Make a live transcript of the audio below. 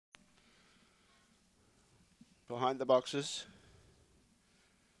behind the boxes.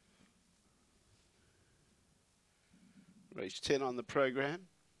 Race 10 on the program.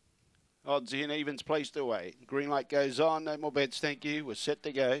 Odds in, evens placed away. Green light goes on. No more bets, thank you. We're set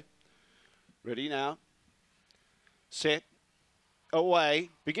to go. Ready now. Set. Away.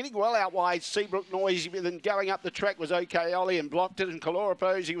 Beginning well out wide, Seabrook Noisy, but then going up the track was OK Ollie and blocked it, and Calora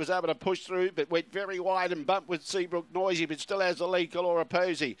Posey was able to push through, but went very wide and bumped with Seabrook Noisy, but still has the lead, Calora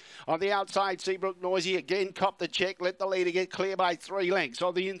Posey. On the outside, Seabrook Noisy again copped the check, let the leader get clear by 3 lengths.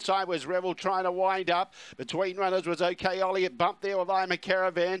 On the inside was Revel trying to wind up. Between runners was OK Ollie. It bumped there with I'm a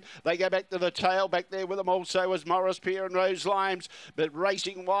Caravan. They go back to the tail. Back there with them also was Morris Pier and Rose Limes, but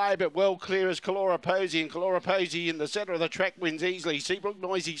racing wide, but well clear as Calora Posey, and Calora Posey in the centre of the track wins easily. Seabrook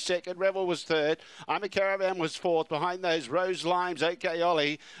Noisy second, Revel was third, I'm a Caravan was fourth. Behind those, Rose Limes, OK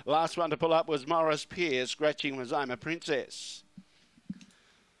Ollie. Last one to pull up was Morris Pier. Scratching was I'm a Princess.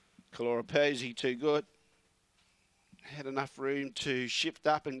 Calora Posey too good. Had enough room to shift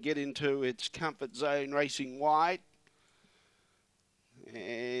up and get into its comfort zone, racing wide.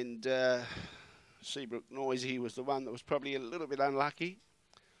 And Seabrook Noisy was the one that was probably a little bit unlucky.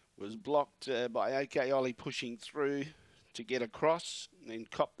 Was blocked by OK Ollie pushing through to get across, and then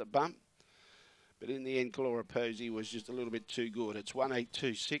copped the bump. But in the end, Calora Posey was just a little bit too good. It's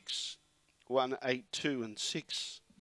 1-8-2-6, 1-8-2 and 6.